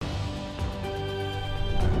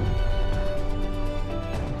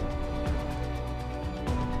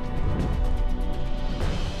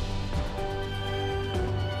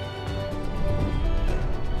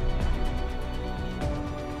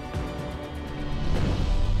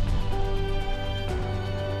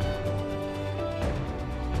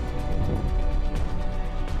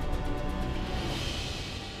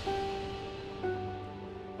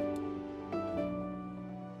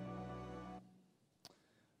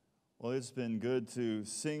Well, it's been good to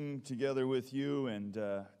sing together with you and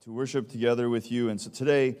to worship together with you. And so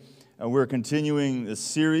today we're continuing this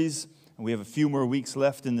series. We have a few more weeks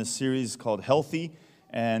left in this series called Healthy.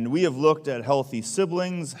 And we have looked at healthy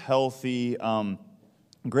siblings, healthy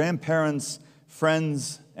grandparents,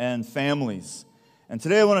 friends, and families. And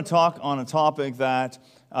today I want to talk on a topic that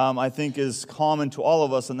I think is common to all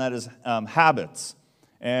of us, and that is habits.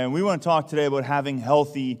 And we want to talk today about having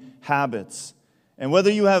healthy habits. And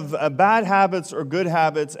whether you have bad habits or good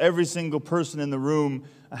habits, every single person in the room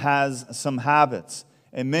has some habits.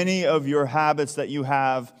 And many of your habits that you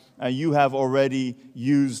have already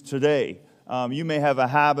used today. You may have a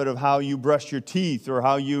habit of how you brush your teeth or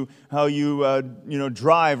how you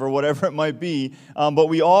drive or whatever it might be. But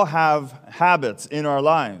we all have habits in our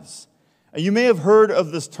lives. You may have heard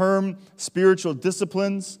of this term, spiritual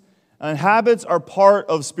disciplines. And habits are part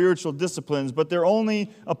of spiritual disciplines, but they're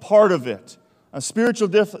only a part of it. Spiritual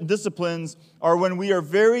disciplines are when we are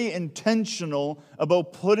very intentional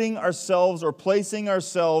about putting ourselves or placing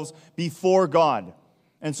ourselves before God.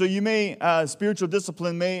 And so spiritual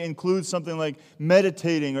discipline may include something like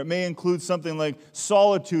meditating, or it may include something like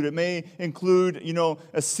solitude. It may include,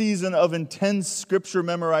 a season of intense scripture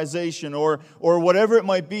memorization or whatever it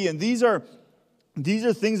might be. And these are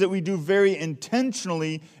things that we do very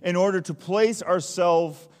intentionally in order to place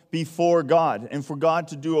ourselves before God and for God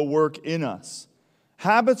to do a work in us.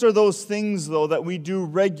 Habits are those things, though, that we do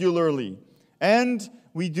regularly, and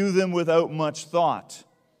we do them without much thought.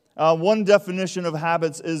 One definition of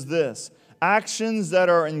habits is this: actions that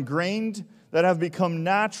are ingrained, that have become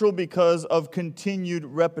natural because of continued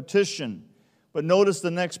repetition. But notice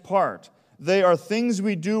the next part. They are things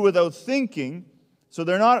we do without thinking, so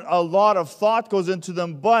they're not a lot of thought goes into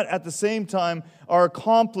them, but at the same time are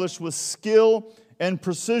accomplished with skill and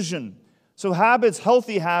precision. So habits,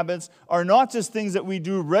 healthy habits, are not just things that we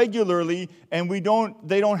do regularly and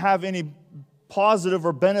they don't have any positive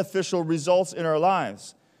or beneficial results in our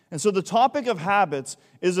lives. And so the topic of habits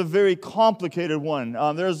is a very complicated one.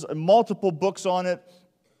 There's multiple books on it,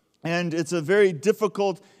 and it's a very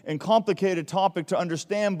difficult and complicated topic to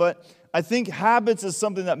understand, but I think habits is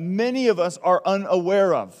something that many of us are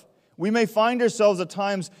unaware of. We may find ourselves at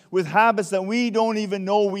times with habits that we don't even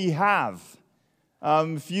know we have.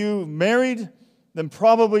 If you married, then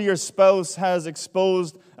probably your spouse has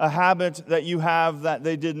exposed a habit that you have that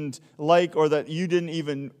they didn't like or that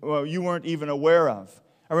you weren't even aware of.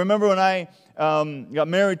 I remember when I got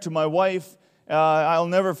married to my wife, I'll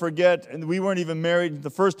never forget, and we weren't even married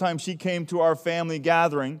the first time she came to our family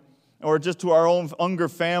gathering, or just to our own Unger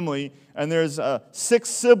family, and there's 6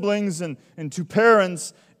 siblings and 2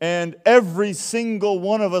 parents, and every single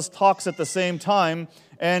one of us talks at the same time.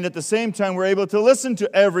 And at the same time, we're able to listen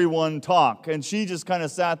to everyone talk. And she just kind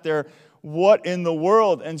of sat there, what in the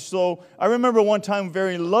world? And so I remember one time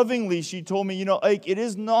very lovingly, she told me, Ike, it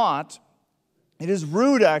is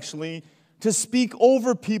rude actually, to speak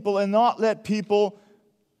over people and not let people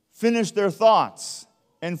finish their thoughts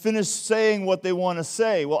and finish saying what they want to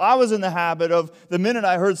say. Well, I was in the habit of, the minute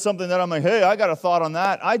I heard something that I'm like, hey, I got a thought on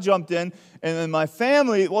that, I jumped in, and then my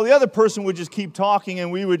family, the other person would just keep talking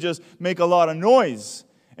and we would just make a lot of noise.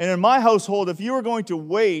 And in my household, if you were going to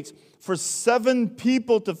wait for 7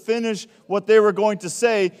 people to finish what they were going to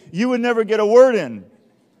say, you would never get a word in.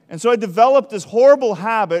 And so I developed this horrible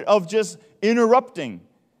habit of just interrupting.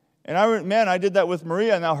 And I did that with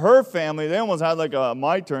Maria. Now her family, they almost had like a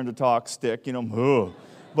my turn to talk stick,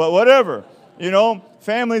 but whatever.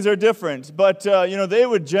 Families are different. But, they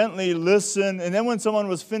would gently listen. And then when someone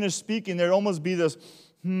was finished speaking, there'd almost be this,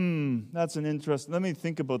 that's an interesting, let me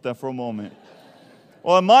think about that for a moment.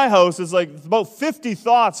 Well, in my house, it's like about 50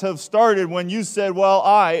 thoughts have started when you said,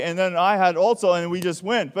 and then I had also, and we just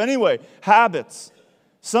went. But anyway, habits.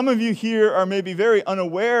 Some of you here are maybe very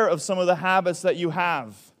unaware of some of the habits that you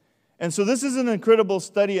have. And so this is an incredible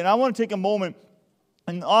study, and I want to take a moment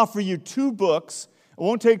and offer you 2 books. I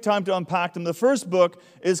won't take time to unpack them. The first book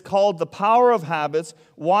is called The Power of Habits,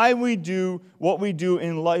 Why We Do What We Do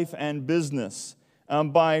in Life and Business,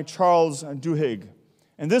 by Charles Duhigg.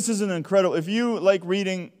 And this is an incredible, if you like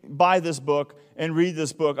reading, buy this book and read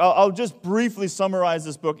this book. I'll just briefly summarize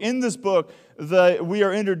this book. In this book, we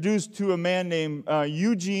are introduced to a man named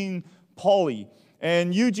Eugene Pauly.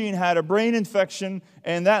 And Eugene had a brain infection,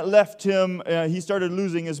 and that left him, he started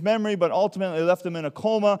losing his memory, but ultimately left him in a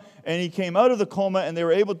coma. And he came out of the coma, and they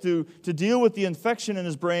were able to deal with the infection in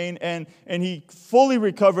his brain, and he fully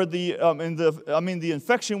recovered. The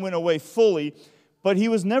infection went away fully, but he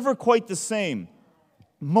was never quite the same.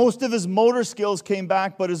 Most of his motor skills came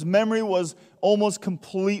back, but his memory was almost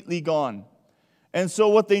completely gone. And so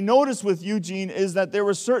what they noticed with Eugene is that there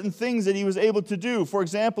were certain things that he was able to do. For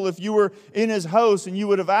example, if you were in his house and you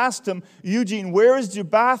would have asked him, Eugene, where is your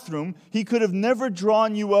bathroom? He could have never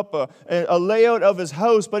drawn you up a layout of his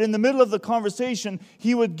house. But in the middle of the conversation,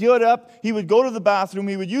 he would get up, he would go to the bathroom,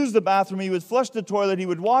 he would use the bathroom, he would flush the toilet, he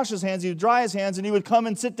would wash his hands, he would dry his hands, and he would come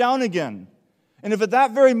and sit down again. And if at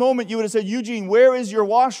that very moment you would have said, Eugene, where is your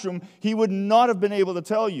washroom? He would not have been able to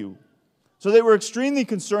tell you. So they were extremely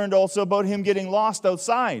concerned also about him getting lost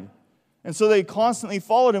outside. And so they constantly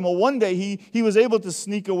followed him. Well, one day he was able to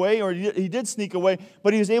sneak away, or he did sneak away,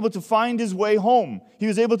 but he was able to find his way home. He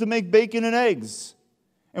was able to make bacon and eggs.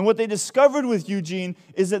 And what they discovered with Eugene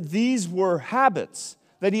is that these were habits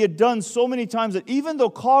that he had done so many times that even though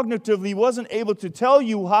cognitively he wasn't able to tell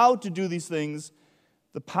you how to do these things,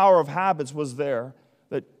 the power of habits was there.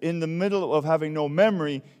 That in the middle of having no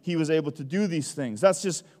memory, he was able to do these things. That's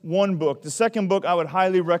just one book. The second book I would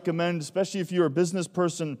highly recommend, especially if you're a business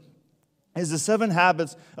person, is The 7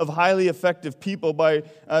 Habits of Highly Effective People by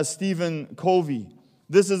Stephen Covey.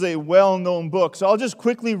 This is a well-known book. So I'll just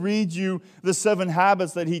quickly read you the 7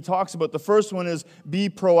 habits that he talks about. The first one is be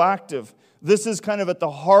proactive. This is kind of at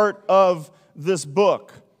the heart of this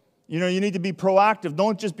book. You know, you need to be proactive.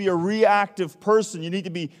 Don't just be a reactive person. You need to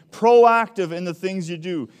be proactive in the things you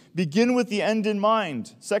do. Begin with the end in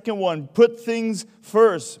mind. Second one, put things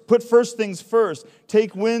first. Put first things first.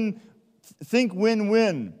 Think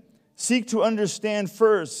win-win. Seek to understand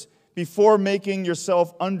first before making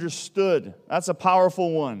yourself understood. That's a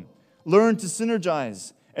powerful one. Learn to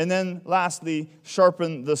synergize. And then lastly,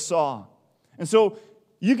 sharpen the saw. And so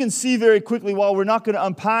you can see very quickly, while we're not going to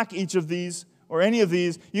unpack each of these, or any of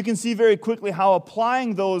these, you can see very quickly how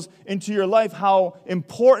applying those into your life, how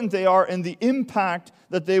important they are and the impact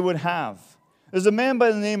that they would have. There's a man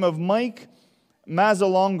by the name of Mike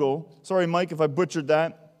Mazzalongo. Sorry, Mike, if I butchered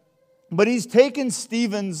that. But he's taken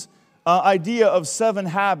Stephen's idea of 7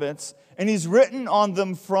 habits, and he's written on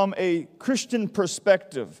them from a Christian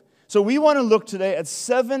perspective. So we want to look today at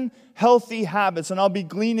 7 healthy habits, and I'll be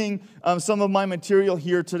gleaning some of my material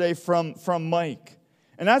here today from Mike.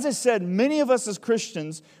 And as I said, many of us as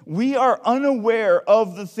Christians, we are unaware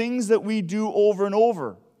of the things that we do over and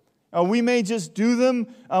over. We may just do them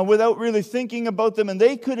without really thinking about them, and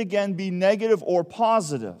they could, again, be negative or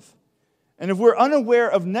positive. And if we're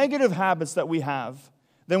unaware of negative habits that we have,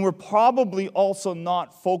 then we're probably also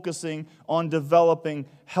not focusing on developing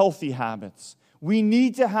healthy habits. We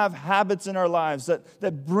need to have habits in our lives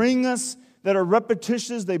that bring us, that are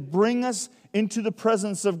repetitious, they bring us into the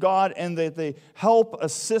presence of God, and that they help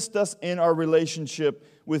assist us in our relationship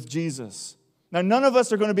with Jesus. Now, none of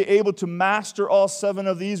us are going to be able to master all 7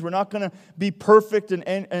 of these. We're not going to be perfect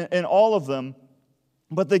in all of them,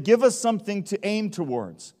 but they give us something to aim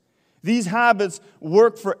towards. These habits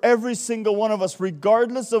work for every single one of us,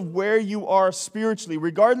 regardless of where you are spiritually,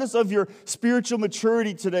 regardless of your spiritual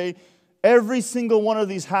maturity today. Every single one of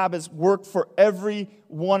these habits work for every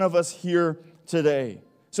one of us here today.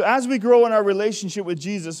 So as we grow in our relationship with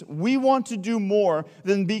Jesus, we want to do more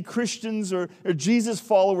than be Christians or Jesus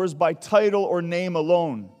followers by title or name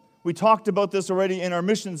alone. We talked about this already in our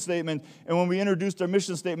mission statement, and when we introduced our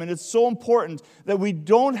mission statement, it's so important that we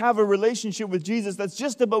don't have a relationship with Jesus that's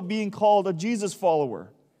just about being called a Jesus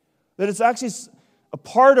follower. That it's actually a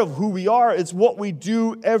part of who we are. It's what we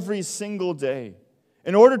do every single day.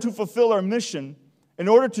 In order to fulfill our mission, in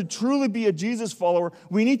order to truly be a Jesus follower,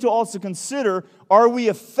 we need to also consider, are we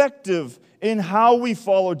effective in how we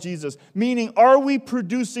follow Jesus? Meaning, are we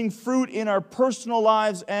producing fruit in our personal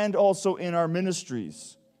lives and also in our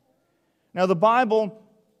ministries? Now, the Bible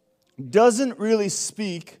doesn't really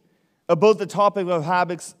speak about the topic of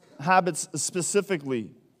habits specifically,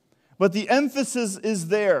 but the emphasis is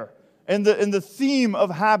there. And the theme of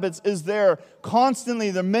habits is there constantly.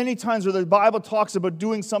 There are many times where the Bible talks about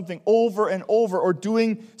doing something over and over or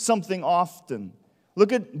doing something often.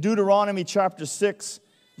 Look at Deuteronomy chapter 6,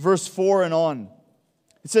 verse 4 and on.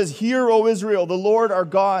 It says, "Hear, O Israel, the Lord our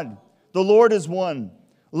God, the Lord is one.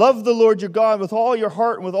 Love the Lord your God with all your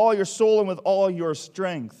heart and with all your soul and with all your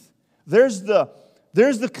strength." There's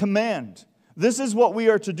the command. This is what we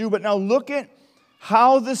are to do. But now look at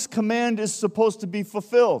how this command is supposed to be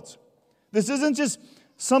fulfilled. This isn't just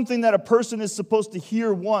something that a person is supposed to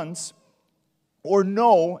hear once or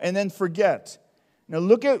know and then forget. Now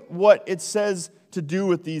look at what it says to do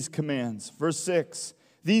with these commands. Verse 6,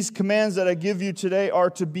 "These commands that I give you today are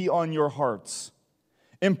to be on your hearts.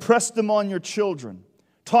 Impress them on your children.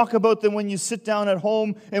 Talk about them when you sit down at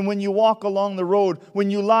home and when you walk along the road, when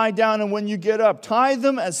you lie down and when you get up. Tie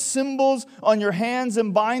them as symbols on your hands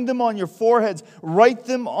and bind them on your foreheads. Write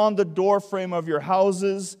them on the doorframe of your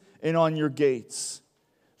houses and on your gates.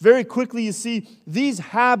 Very quickly you see these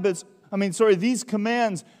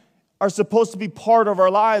commands are supposed to be part of our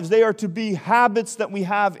lives. They are to be habits that we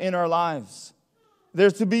have in our lives.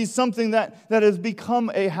 There's to be something that has become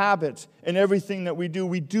a habit in everything that we do.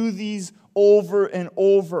 We do these over and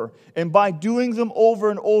over. And by doing them over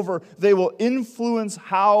and over, they will influence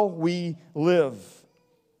how we live.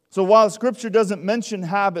 So while Scripture doesn't mention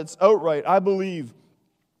habits outright, I believe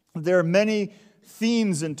there are many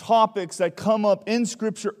themes and topics that come up in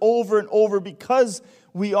Scripture over and over because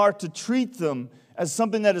we are to treat them as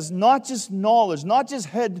something that is not just knowledge, not just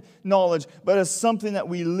head knowledge, but as something that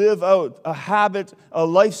we live out, a habit, a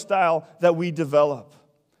lifestyle that we develop.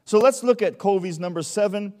 So let's look at Covey's number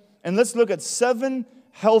 7, and let's look at 7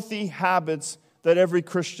 healthy habits that every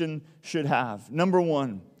Christian should have. Number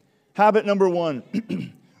 1, habit number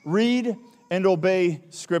 1, read and obey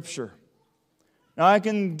Scripture. Now I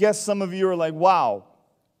can guess some of you are like, wow,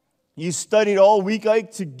 you studied all week,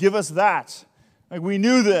 Ike, to give us that. Like we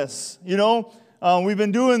knew this, we've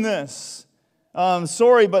been doing this.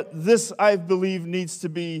 Sorry, but this, I believe, needs to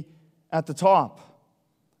be at the top.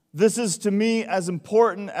 This is, to me, as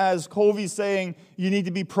important as Covey's saying you need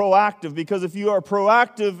to be proactive, because if you are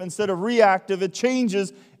proactive instead of reactive, it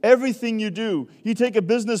changes everything you do. You take a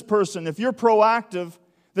business person, if you're proactive,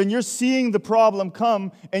 then you're seeing the problem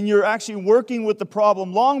come, and you're actually working with the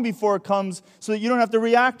problem long before it comes so that you don't have to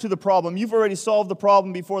react to the problem. You've already solved the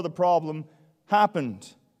problem before the problem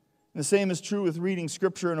happened. The same is true with reading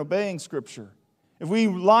Scripture and obeying Scripture. If we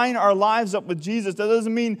line our lives up with Jesus, that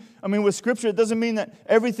doesn't mean, with Scripture, it doesn't mean that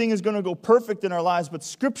everything is going to go perfect in our lives, but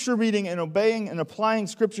Scripture reading and obeying and applying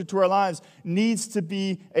Scripture to our lives needs to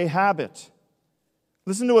be a habit.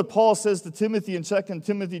 Listen to what Paul says to Timothy in 2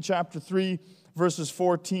 Timothy chapter 3, verses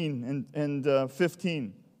 14 and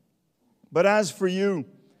 15. But as for you,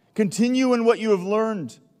 continue in what you have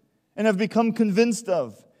learned and have become convinced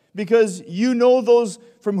of, because you know those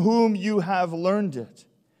from whom you have learned it,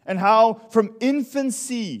 and how from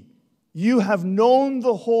infancy you have known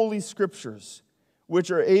the Holy Scriptures,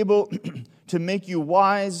 which are able to make you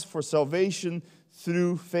wise for salvation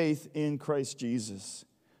through faith in Christ Jesus.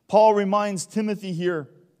 Paul reminds Timothy here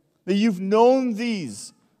that you've known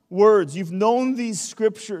these words, you've known these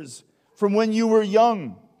Scriptures from when you were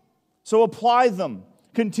young. So apply them,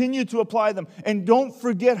 continue to apply them, and don't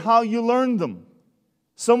forget how you learned them.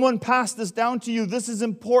 Someone passed this down to you. This is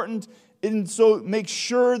important, and so make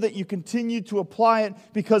sure that you continue to apply it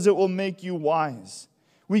because it will make you wise.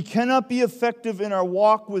 We cannot be effective in our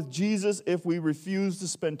walk with Jesus if we refuse to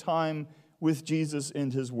spend time with Jesus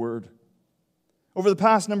and His Word. Over the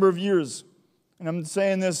past number of years, and I'm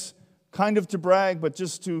saying this kind of to brag, but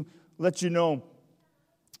just to let you know,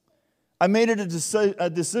 I made it a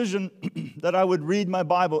decision that I would read my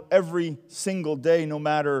Bible every single day, no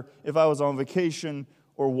matter if I was on vacation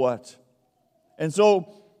or what. And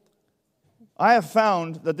so I have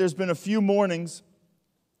found that there's been a few mornings,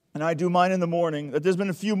 and I do mine in the morning, that there's been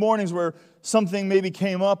a few mornings where something maybe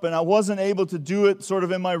came up and I wasn't able to do it sort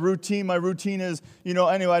of in my routine. My routine is,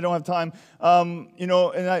 anyway, I don't have time,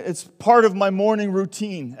 it's part of my morning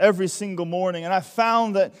routine every single morning. And I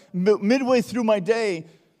found that midway through my day,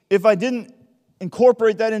 if I didn't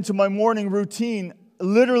incorporate that into my morning routine,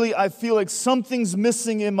 literally I feel like something's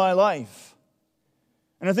missing in my life.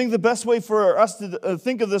 And I think the best way for us to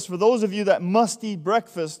think of this, for those of you that must eat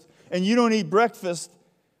breakfast, and you don't eat breakfast,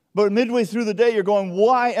 but midway through the day you're going,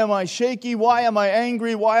 why am I shaky? Why am I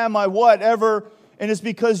angry? Why am I whatever? And it's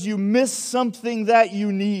because you miss something that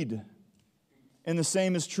you need. And the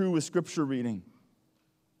same is true with Scripture reading.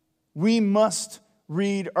 We must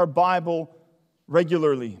read our Bible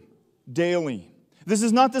regularly, daily. This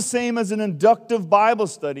is not the same as an inductive Bible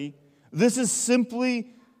study. This is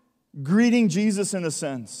simply greeting Jesus in a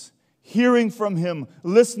sense, hearing from Him,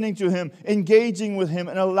 listening to Him, engaging with Him,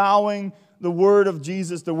 and allowing the Word of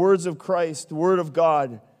Jesus, the words of Christ, the Word of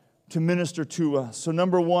God to minister to us. So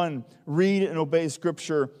number 1, read and obey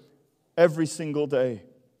Scripture every single day.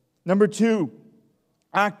 Number 2,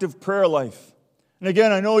 active prayer life. And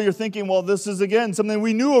again, I know you're thinking, well, this is again something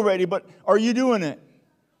we knew already, but are you doing it?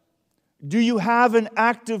 Do you have an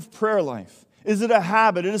active prayer life? Is it a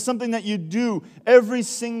habit? It is something that you do every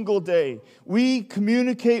single day. We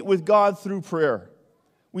communicate with God through prayer.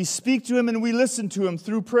 We speak to Him and we listen to Him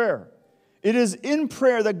through prayer. It is in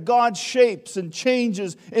prayer that God shapes and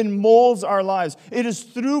changes and molds our lives. It is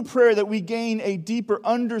through prayer that we gain a deeper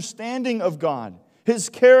understanding of God, His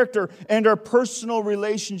character, and our personal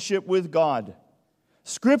relationship with God.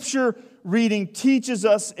 Scripture reading teaches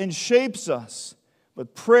us and shapes us,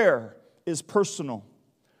 but prayer is personal.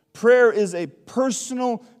 Prayer is a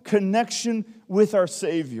personal connection with our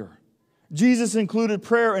Savior. Jesus included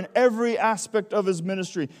prayer in every aspect of his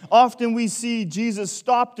ministry. Often we see Jesus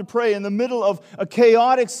stop to pray in the middle of a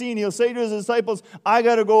chaotic scene. He'll say to his disciples, I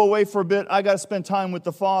got to go away for a bit. I got to spend time with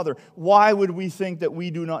the Father. Why would we think that we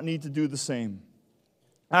do not need to do the same?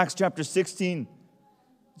 Acts chapter 16,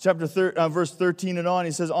 verse 13 and on,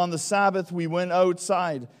 he says, on the Sabbath we went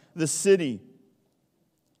outside the city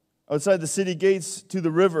gates to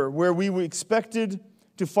the river, where we expected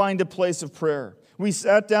to find a place of prayer. We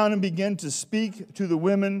sat down and began to speak to the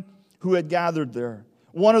women who had gathered there.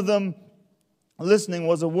 One of them listening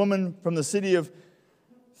was a woman from the city of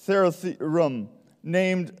Thyatira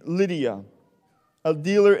named Lydia, a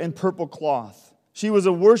dealer in purple cloth. She was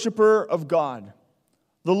a worshiper of God.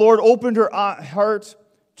 The Lord opened her heart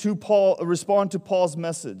to respond to Paul's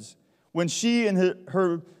message. When she and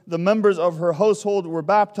the members of her household were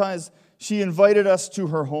baptized, she invited us to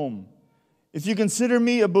her home. If you consider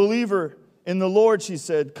me a believer in the Lord, she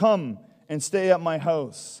said, come and stay at my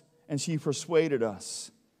house. And she persuaded us.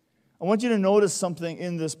 I want you to notice something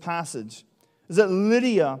in this passage, is that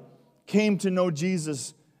Lydia came to know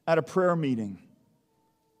Jesus at a prayer meeting.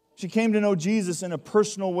 She came to know Jesus in a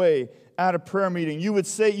personal way at a prayer meeting. You could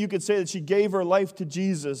say that she gave her life to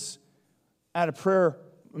Jesus at a prayer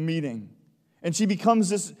meeting. And she becomes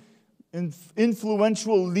this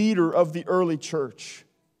influential leader of the early church.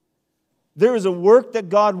 There is a work that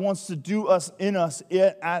God wants to do in us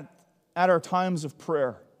at our times of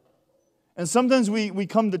prayer. And sometimes we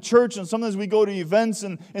come to church and sometimes we go to events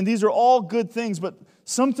and these are all good things, but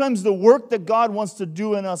sometimes the work that God wants to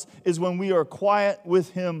do in us is when we are quiet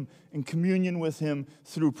with Him, in communion with Him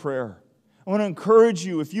through prayer. I want to encourage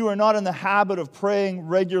you, if you are not in the habit of praying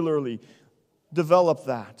regularly, develop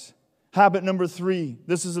that. Habit number 3,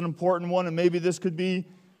 this is an important one, and maybe this could be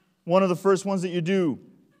one of the first ones that you do.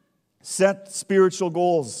 Set spiritual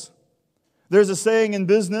goals. There's a saying in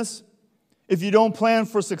business, if you don't plan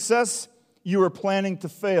for success, you are planning to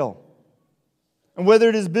fail. And whether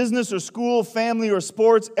it is business or school, family or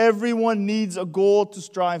sports, everyone needs a goal to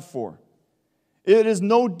strive for. It is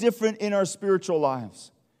no different in our spiritual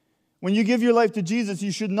lives. When you give your life to Jesus,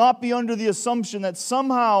 you should not be under the assumption that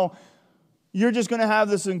somehow you're just going to have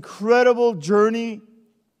this incredible journey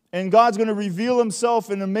and God's going to reveal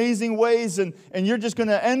Himself in amazing ways, and you're just going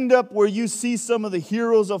to end up where you see some of the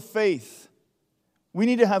heroes of faith. We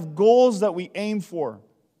need to have goals that we aim for,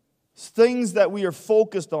 things that we are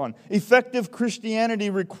focused on. Effective Christianity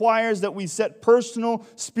requires that we set personal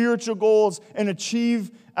spiritual goals and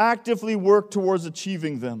actively work towards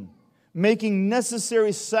achieving them, making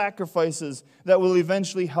necessary sacrifices that will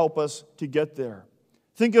eventually help us to get there.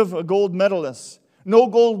 Think of a gold medalist. No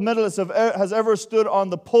gold medalist has ever stood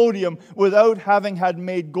on the podium without having had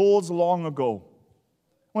made goals long ago.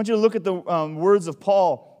 I want you to look at the words of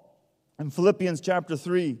Paul in Philippians chapter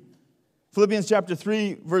 3. Philippians chapter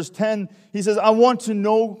 3, verse 10, he says, I want to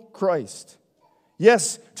know Christ.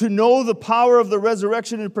 Yes, to know the power of the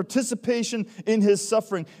resurrection and participation in His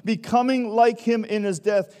suffering, becoming like Him in His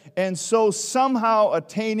death, and so somehow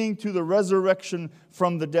attaining to the resurrection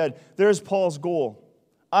from the dead. There's Paul's goal.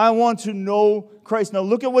 I want to know Christ. Now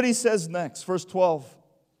look at what he says next, verse 12.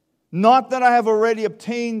 Not that I have already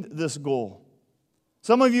obtained this goal.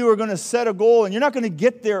 Some of you are going to set a goal and you're not going to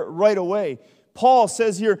get there right away. Paul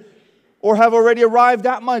says here, or have already arrived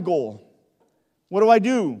at my goal. What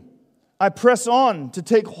do? I press on to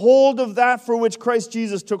take hold of that for which Christ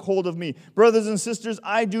Jesus took hold of me. Brothers and sisters,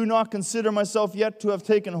 I do not consider myself yet to have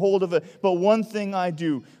taken hold of it, but one thing I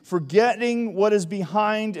do, forgetting what is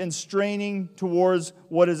behind and straining towards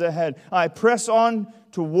what is ahead. I press on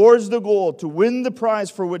towards the goal to win the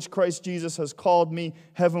prize for which Christ Jesus has called me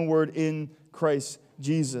heavenward in Christ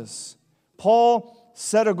Jesus. Paul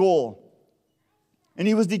set a goal, and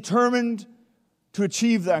he was determined to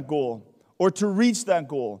achieve that goal, or to reach that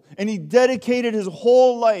goal. And he dedicated his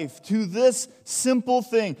whole life to this simple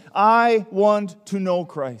thing. I want to know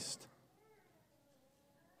Christ.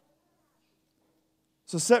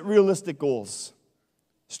 So set realistic goals.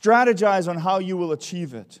 Strategize on how you will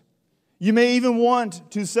achieve it. You may even want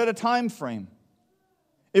to set a time frame.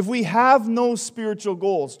 If we have no spiritual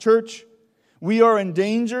goals, church, we are in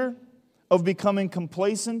danger of becoming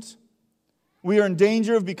complacent. We are in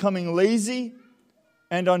danger of becoming lazy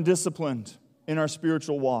and undisciplined in our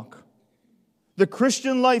spiritual walk. The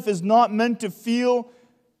Christian life is not meant to feel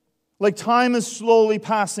like time is slowly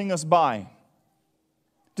passing us by.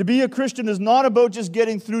 To be a Christian is not about just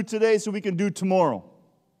getting through today so we can do tomorrow.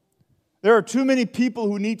 There are too many people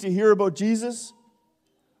who need to hear about Jesus.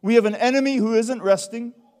 We have an enemy who isn't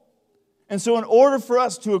resting. And so in order for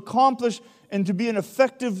us to accomplish and to be an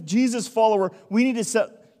effective Jesus follower, we need to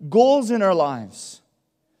set goals in our lives.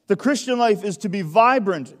 The Christian life is to be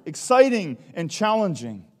vibrant, exciting, and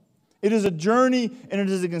challenging. It is a journey, and it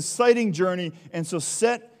is an exciting journey. And so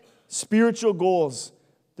set spiritual goals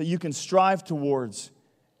that you can strive towards.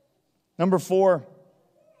 Number 4,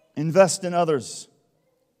 invest in others.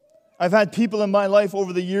 I've had people in my life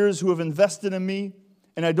over the years who have invested in me,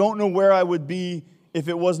 and I don't know where I would be if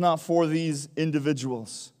it was not for these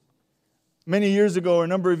individuals. Many years ago, or a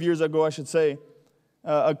number of years ago, I should say,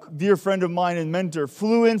 a dear friend of mine and mentor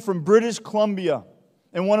flew in from British Columbia.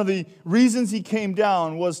 And one of the reasons he came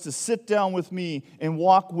down was to sit down with me and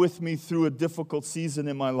walk with me through a difficult season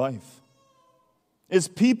in my life. It's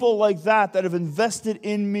people like that have invested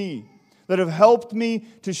in me, that have helped me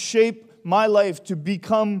to shape my life to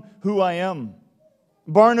become who I am.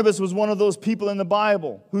 Barnabas was one of those people in the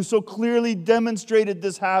Bible who so clearly demonstrated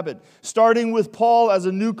this habit, starting with Paul as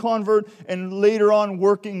a new convert and later on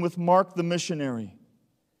working with Mark the missionary.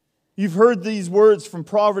 You've heard these words from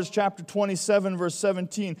Proverbs chapter 27, verse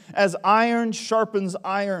 17. As iron sharpens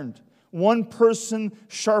iron, one person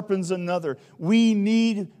sharpens another. We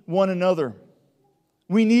need one another.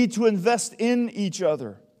 We need to invest in each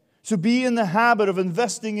other. So be in the habit of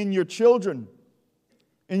investing in your children,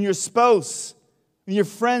 in your spouse, in your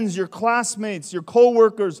friends, your classmates, your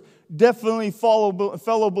co-workers, definitely fellow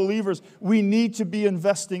believers. We need to be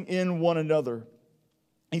investing in one another.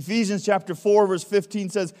 Ephesians chapter 4, verse 15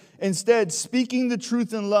 says, instead, speaking the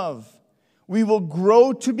truth in love, we will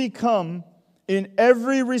grow to become, in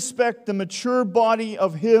every respect, the mature body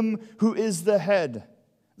of Him who is the head,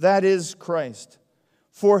 that is Christ.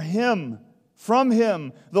 From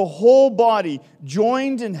Him, the whole body,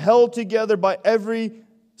 joined and held together by every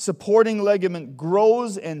supporting ligament,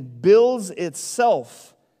 grows and builds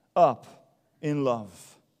itself up in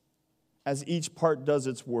love, as each part does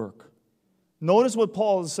its work. Notice what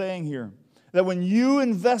Paul is saying here, that when you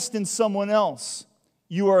invest in someone else,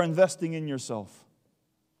 you are investing in yourself.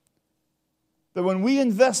 That when we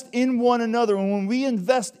invest in one another, and when we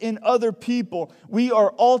invest in other people, we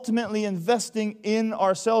are ultimately investing in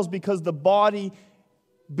ourselves because the body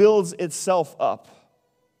builds itself up.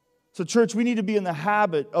 So church, we need to be in the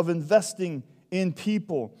habit of investing in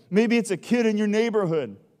people. Maybe it's a kid in your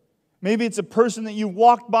neighborhood. Maybe it's a person that you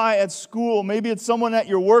walked by at school. Maybe it's someone at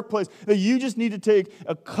your workplace that you just need to take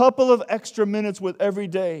a couple of extra minutes with every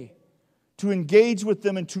day to engage with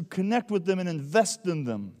them and to connect with them and invest in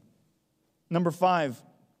them. Number 5,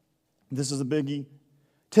 this is a biggie.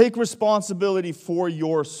 Take responsibility for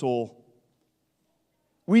your soul.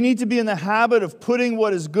 We need to be in the habit of putting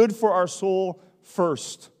what is good for our soul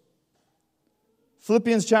first.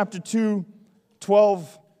 Philippians chapter 2,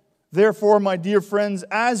 12. Therefore, my dear friends,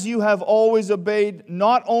 as you have always obeyed,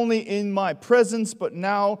 not only in my presence, but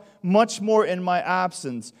now much more in my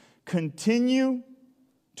absence, continue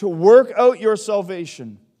to work out your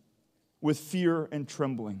salvation with fear and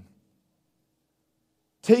trembling.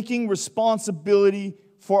 Taking responsibility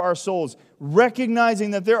for our souls,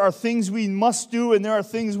 recognizing that there are things we must do and there are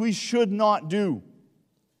things we should not do.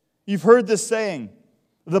 You've heard this saying,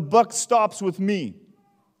 the buck stops with me.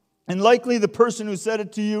 And likely the person who said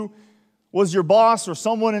it to you was your boss or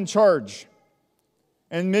someone in charge.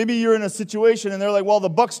 And maybe you're in a situation and they're like, well, the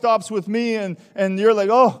buck stops with me. And you're like,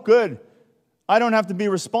 oh, good. I don't have to be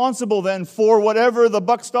responsible then for whatever the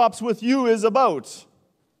buck stops with you is about.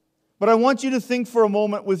 But I want you to think for a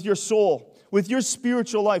moment with your soul, with your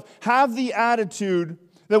spiritual life. Have the attitude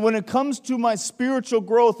that when it comes to my spiritual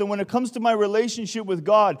growth and when it comes to my relationship with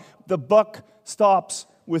God, the buck stops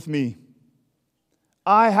with me.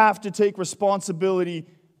 I have to take responsibility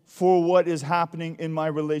for what is happening in my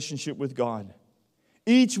relationship with God.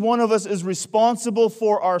 Each one of us is responsible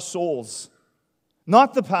for our souls.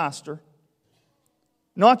 Not the pastor,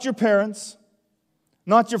 not your parents,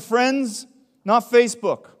 not your friends, not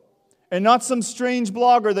Facebook, and not some strange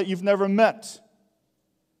blogger that you've never met.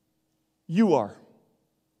 You are.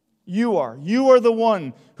 You are. You are the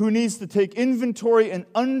one who needs to take inventory and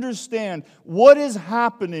understand what is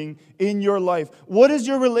happening in your life. What is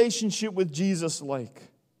your relationship with Jesus like?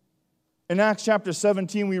 In Acts chapter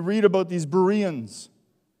 17, we read about these Bereans.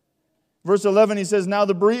 Verse 11, he says, now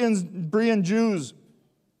the Berean Jews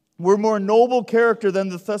were more noble character than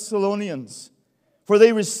the Thessalonians, for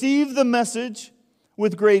they received the message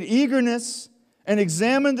with great eagerness and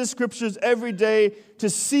examined the Scriptures every day to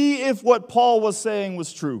see if what Paul was saying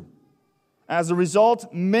was true. As a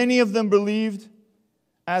result, many of them believed,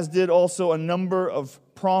 as did also a number of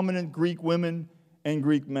prominent Greek women and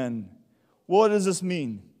Greek men. What does this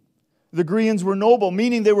mean? The Bereans were noble,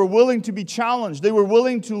 meaning they were willing to be challenged. They were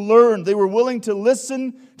willing to learn. They were willing to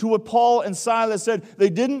listen to what Paul and Silas said. They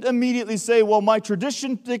didn't immediately say, well, my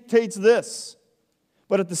tradition dictates this.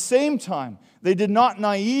 But at the same time, they did not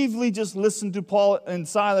naively just listen to Paul and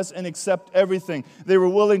Silas and accept everything. They were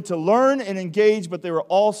willing to learn and engage, but they were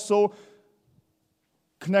also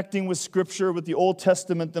connecting with Scripture, with the Old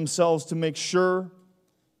Testament themselves, to make sure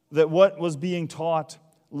that what was being taught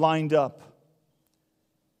lined up.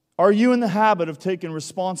 Are you in the habit of taking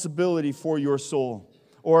responsibility for your soul?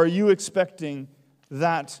 Or are you expecting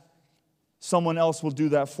that someone else will do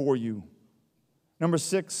that for you? Number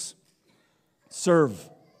 6, serve.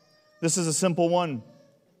 This is a simple one.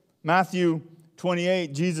 Matthew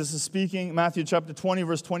 28, Jesus is speaking. Matthew chapter 20,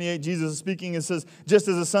 verse 28, Jesus is speaking. It says, just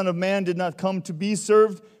as the Son of Man did not come to be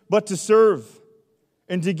served, but to serve,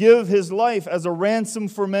 and to give his life as a ransom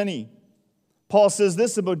for many. Paul says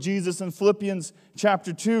this about Jesus in Philippians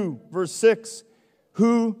chapter 2, verse 6,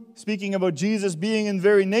 who, speaking about Jesus being in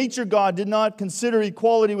very nature God, did not consider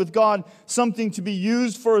equality with God something to be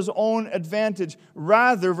used for his own advantage.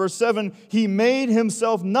 Rather, verse 7, he made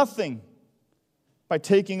himself nothing by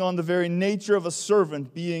taking on the very nature of a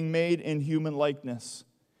servant, being made in human likeness.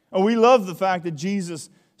 And we love the fact that Jesus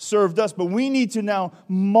served us, but we need to now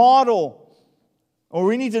model, or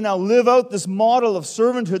we need to now live out this model of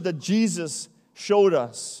servanthood that Jesus showed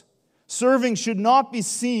us. Serving should not be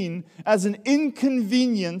seen as an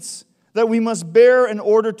inconvenience that we must bear in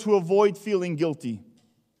order to avoid feeling guilty.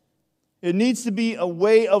 It needs to be a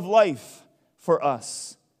way of life for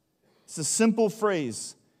us. It's a simple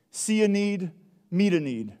phrase. See a need, meet a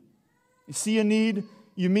need. You see a need,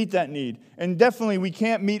 you meet that need. And definitely we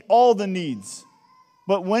can't meet all the needs.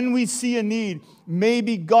 But when we see a need,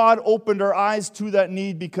 maybe God opened our eyes to that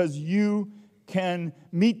need because you can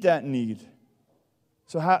meet that need.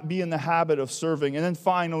 So be in the habit of serving. And then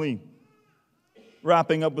finally,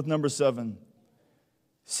 wrapping up with number 7,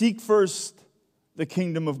 seek first the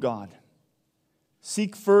kingdom of God.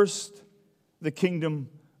 Seek first the kingdom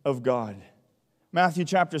of God. Matthew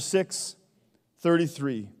chapter 6,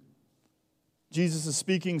 33. Jesus is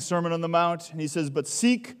speaking, Sermon on the Mount, and he says, but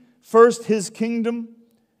seek first his kingdom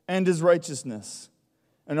and his righteousness,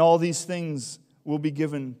 and all these things will be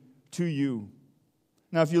given to you.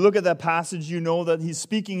 Now, if you look at that passage, you know that he's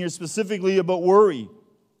speaking here specifically about worry.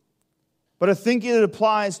 But I think it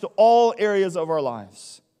applies to all areas of our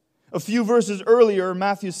lives. A few verses earlier,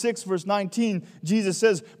 Matthew 6, verse 19, Jesus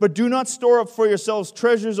says, but do not store up for yourselves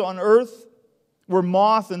treasures on earth, where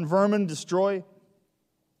moth and vermin destroy,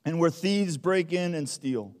 and where thieves break in and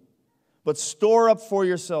steal. But store up for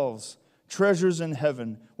yourselves treasures in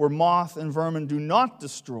heaven, where moth and vermin do not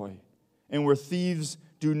destroy, and where thieves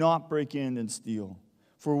do not break in and steal.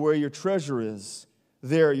 For where your treasure is,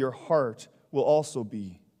 there your heart will also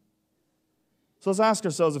be. So let's ask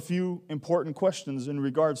ourselves a few important questions in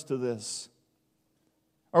regards to this.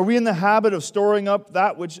 Are we in the habit of storing up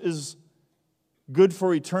that which is good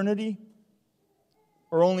for eternity,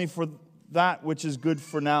 or only for that which is good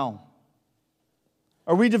for now?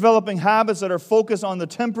 Are we developing habits that are focused on the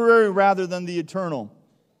temporary rather than the eternal?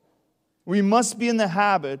 We must be in the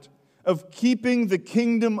habit of keeping the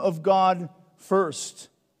kingdom of God first.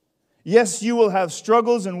 Yes, you will have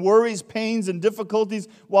struggles and worries, pains and difficulties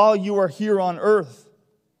while you are here on earth.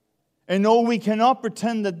 And no, we cannot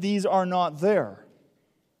pretend that these are not there.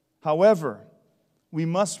 However, we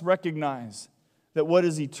must recognize that what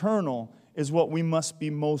is eternal is what we must be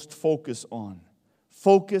most focused on.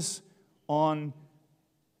 Focus on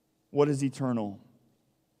what is eternal.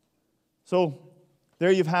 So,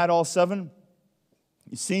 there you've had all 7.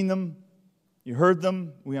 You've seen them. You heard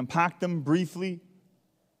them. We unpacked them briefly.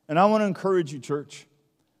 And I want to encourage you, church,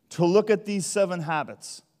 to look at these 7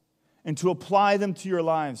 habits and to apply them to your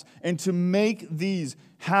lives and to make these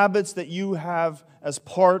habits that you have as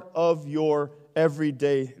part of your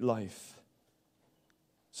everyday life.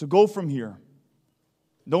 So go from here.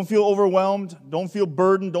 Don't feel overwhelmed. Don't feel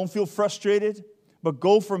burdened. Don't feel frustrated. But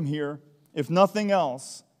go from here, if nothing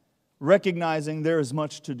else, recognizing there is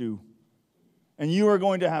much to do. And you are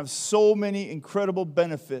going to have so many incredible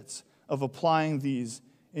benefits of applying these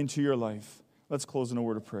into your life. Let's close in a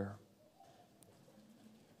word of prayer.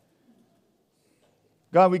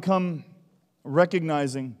 God, we come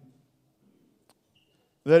recognizing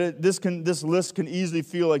that this list can easily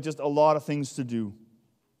feel like just a lot of things to do.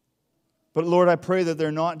 But Lord, I pray that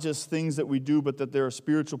they're not just things that we do, but that there are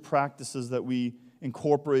spiritual practices that we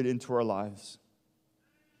incorporate into our lives.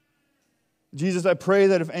 Jesus, I pray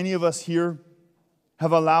that if any of us here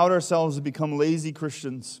have allowed ourselves to become lazy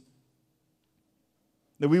Christians,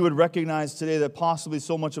 that we would recognize today that possibly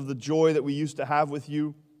so much of the joy that we used to have with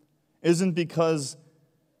you isn't because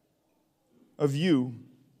of you,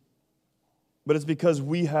 but it's because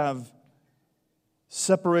we have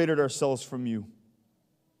separated ourselves from you.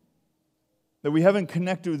 That we haven't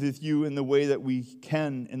connected with you in the way that we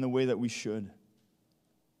can, in the way that we should.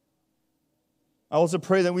 I also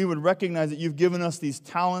pray that we would recognize that you've given us these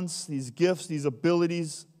talents, these gifts, these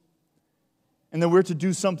abilities, and that we're to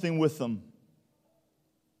do something with them.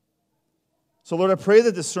 So, Lord, I pray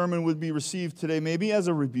that this sermon would be received today, maybe as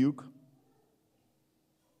a rebuke,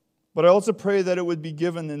 but I also pray that it would be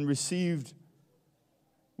given and received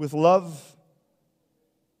with love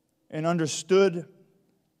and understood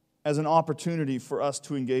as an opportunity for us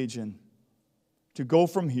to engage in, to go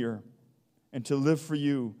from here and to live for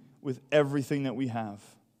you with everything that we have.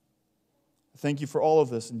 Thank you for all of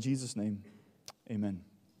this. In Jesus' name, amen.